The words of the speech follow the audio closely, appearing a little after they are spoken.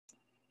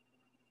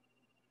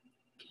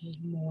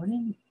Good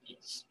morning.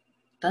 It's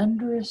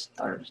Thunderous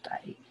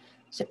Thursday,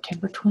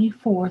 September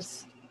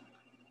 24th,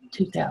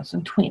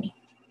 2020.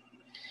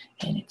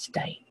 And it's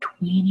day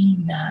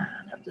 29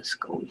 of the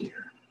school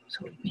year.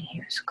 So we've been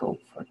here at school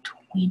for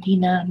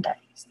 29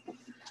 days.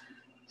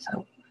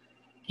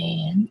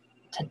 And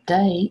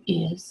today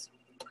is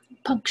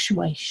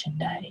Punctuation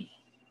Day.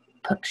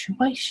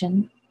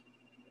 Punctuation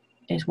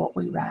is what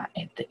we write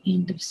at the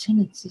end of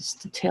sentences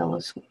to tell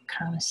us what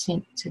kind of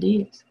sentence it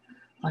is.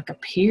 Like a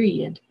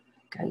period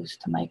goes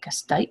to make a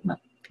statement,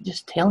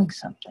 just telling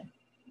something.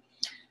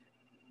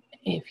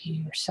 If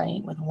you're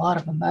saying it with a lot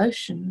of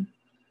emotion,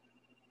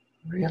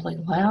 really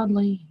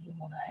loudly, you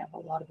want to have a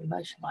lot of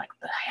emotion, like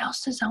the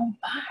house is on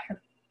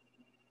fire.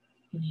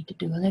 You need to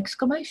do an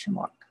exclamation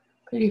mark.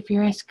 But if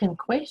you're asking a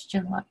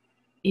question like,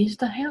 is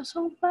the house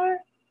on fire?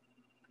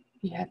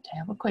 You have to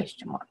have a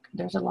question mark.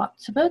 There's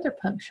lots of other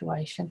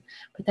punctuation,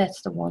 but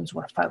that's the ones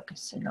we're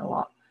focusing a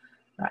lot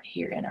right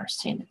here in our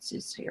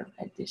sentences here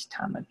at this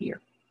time of year.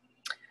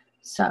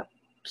 So,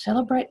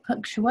 celebrate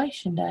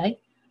Punctuation Day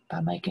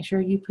by making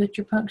sure you put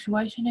your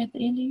punctuation at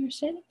the end of your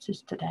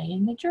sentences today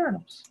in the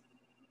journals.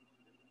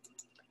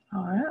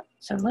 All right,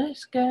 so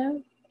let's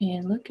go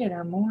and look at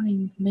our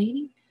morning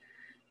meeting.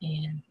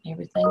 And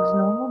everything's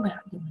normal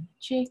about doing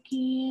the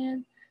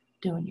check-in,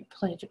 doing your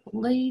Pledge of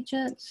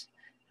Allegiance.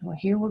 And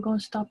we're going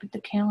to stop at the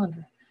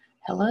calendar.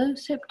 Hello,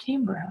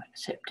 September.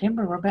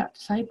 September, we're about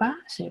to say bye,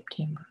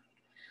 September.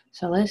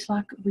 So let's,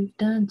 like we've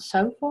done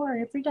so far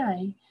every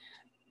day,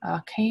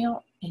 I'll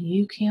count and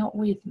you count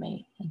with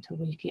me until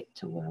we get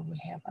to where we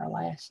have our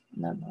last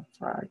number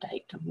for our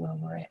date of where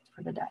we're at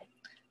for today.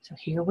 So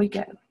here we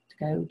go.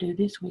 Go do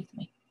this with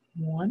me.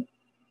 1,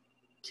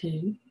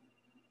 2,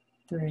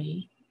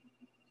 3,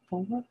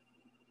 4,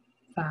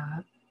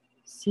 5,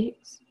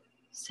 6,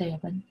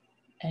 7,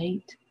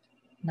 8,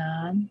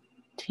 9,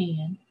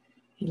 10,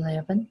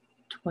 11,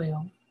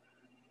 12,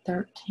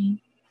 13,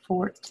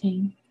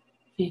 14,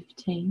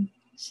 15,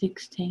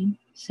 16,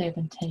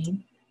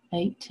 17,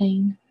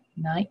 18,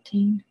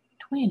 19,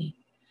 20,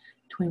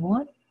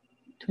 21,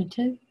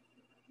 22,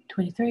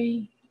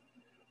 23,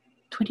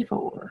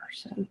 24.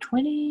 So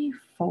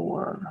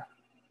 24.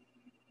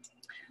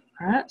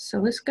 All right, so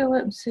let's go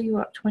up and see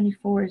what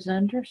 24 is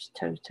under.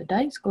 So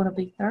today's going to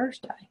be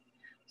Thursday.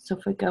 So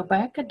if we go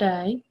back a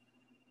day,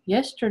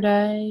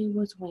 yesterday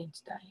was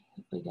Wednesday.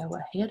 If we go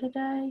ahead a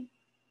day,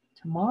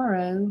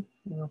 tomorrow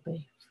will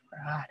be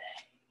Friday.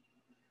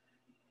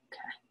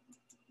 Okay.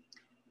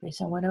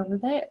 Reason I went over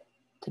that.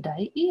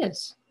 Today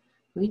is.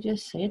 We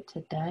just said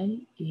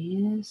today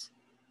is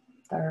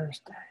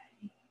Thursday.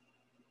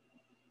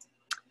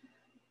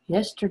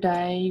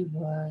 Yesterday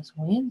was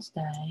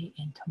Wednesday,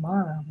 and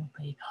tomorrow will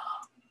be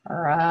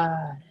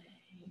Friday.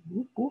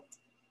 Whoop, whoop.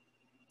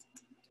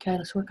 Okay,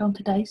 let's work on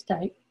today's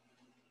date.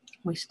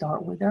 We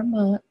start with our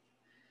month,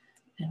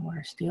 and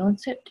we're still in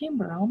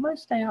September.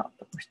 Almost out,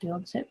 but we're still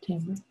in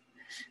September.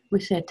 We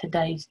said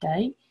today's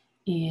date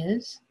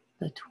is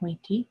the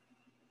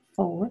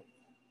 24th,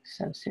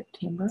 so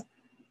September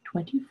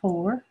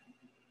 24.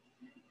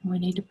 And we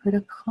need to put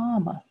a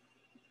comma.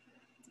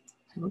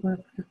 So we're going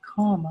to put a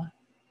comma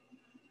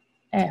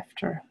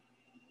after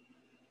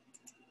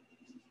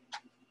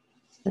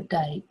the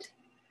date,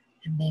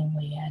 and then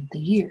we add the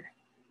year.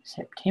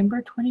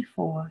 September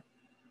 24,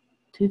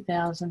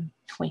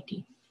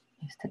 2020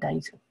 is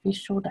today's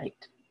official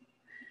date.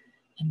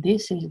 And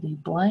this is the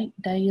blank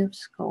day of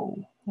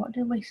school. What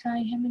did we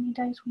say? How many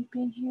days we've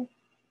been here?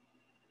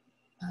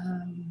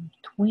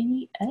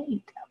 28, I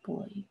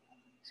believe.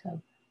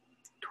 So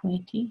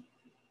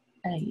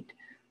 28.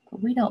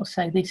 But we don't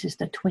say this is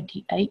the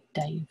 28th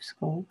day of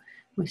school.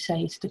 We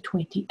say it's the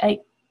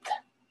 28th.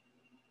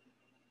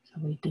 So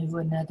we do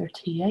another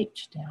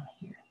TH down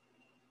here.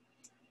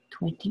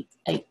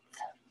 28th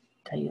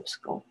day of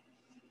school.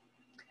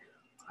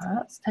 All right,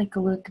 let's take a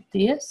look at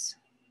this.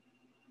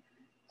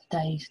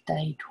 Today's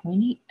day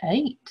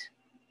 28.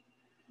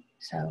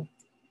 So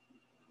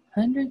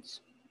hundreds?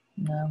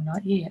 No,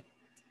 not yet.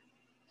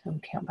 So we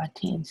count by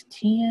tens.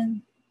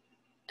 10,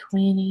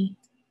 20,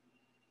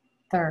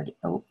 30.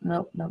 Oh,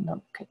 no.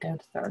 Okay, go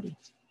to 30.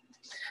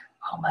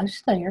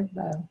 Almost there,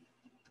 though.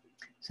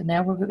 So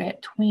now we're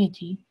at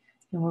 20,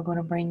 and we're going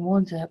to bring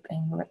ones up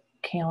and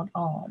count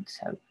on.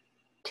 So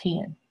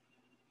 10,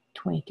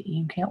 20.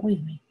 You can count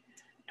with me.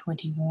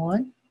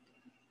 21,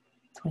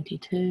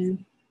 22,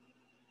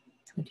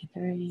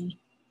 23,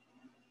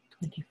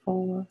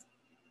 24,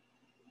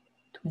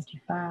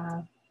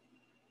 25,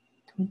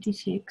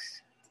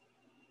 26,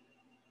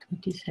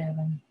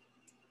 27,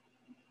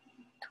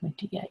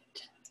 28.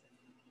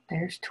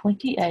 There's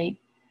 28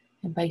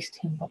 in base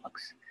 10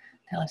 blocks.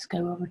 Now let's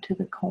go over to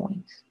the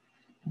coins.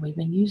 We've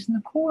been using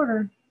the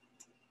quarter.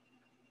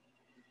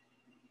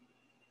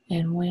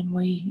 And when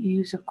we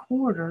use a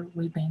quarter,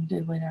 we've been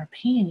doing our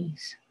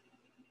pennies.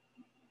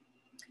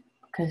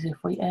 Because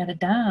if we add a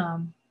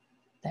dime,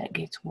 that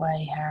gets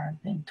way higher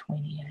than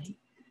 28.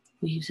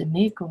 If we use a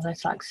nickel,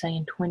 that's like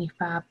saying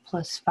 25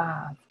 plus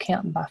 5,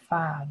 counting by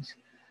fives.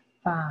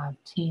 5,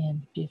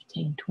 10,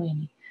 15,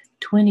 20.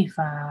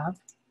 25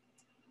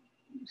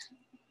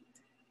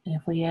 And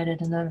if we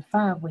added another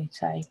 5, we'd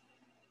say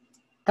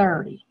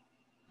 30.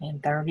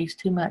 And 30 is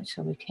too much,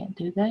 so we can't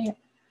do that.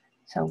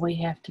 So we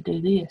have to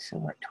do this. So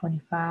we're at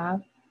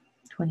 25,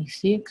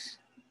 26,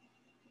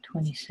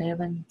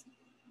 27,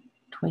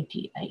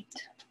 28.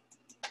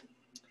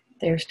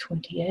 There's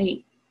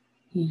 28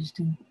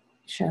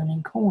 shown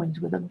in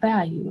coins with a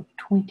value of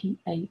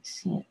 28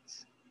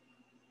 cents.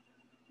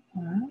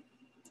 All right.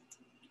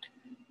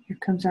 Here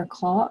comes our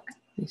clock.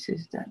 This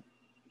is the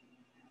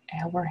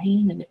hour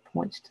hand, and it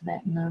points to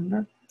that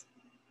number.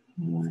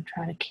 We want to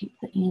try to keep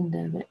the end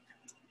of it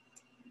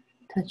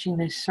touching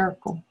this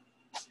circle.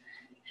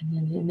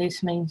 And then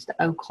this means the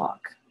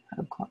o'clock.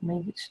 O'clock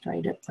means it's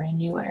straight up brand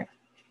new hour.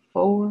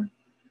 4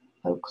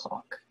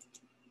 o'clock.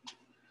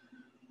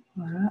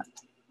 All right.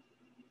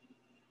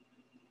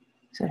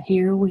 So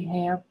here we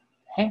have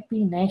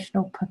Happy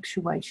National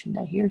Punctuation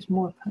Day. Here's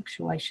more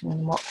punctuation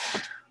than what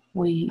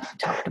we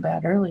talked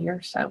about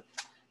earlier. So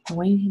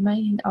we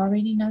may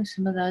already know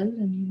some of those,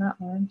 and you might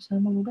learn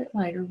some a little bit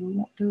later. We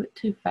won't do it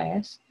too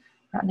fast.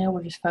 Right now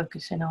we're just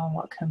focusing on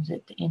what comes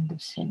at the end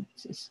of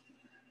sentences.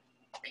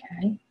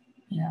 Okay,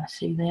 and I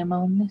see them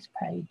on this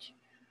page.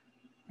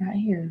 Right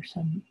here are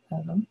some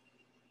of them.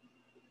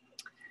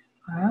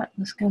 All right,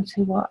 let's go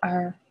to what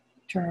our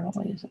journal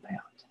is about.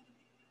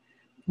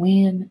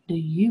 When do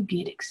you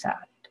get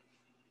excited?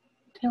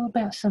 Tell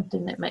about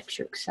something that makes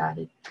you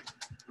excited.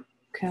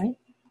 Okay,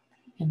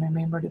 and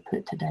remember to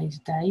put today's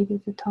date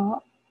at the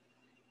top,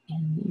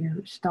 and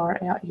you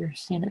start out your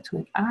sentence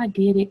with, I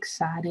get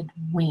excited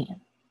when.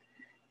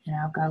 And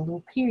I've got a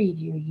little period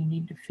here. You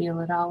need to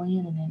fill it all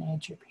in and then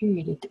add your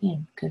period at the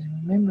end. Because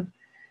remember,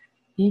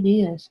 it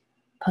is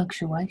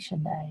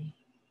punctuation day.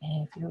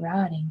 And if you're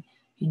writing,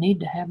 you need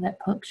to have that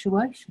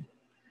punctuation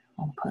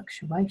on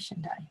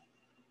punctuation day.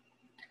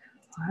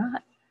 All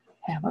right.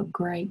 Have a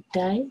great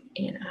day,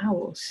 and I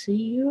will see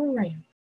you around.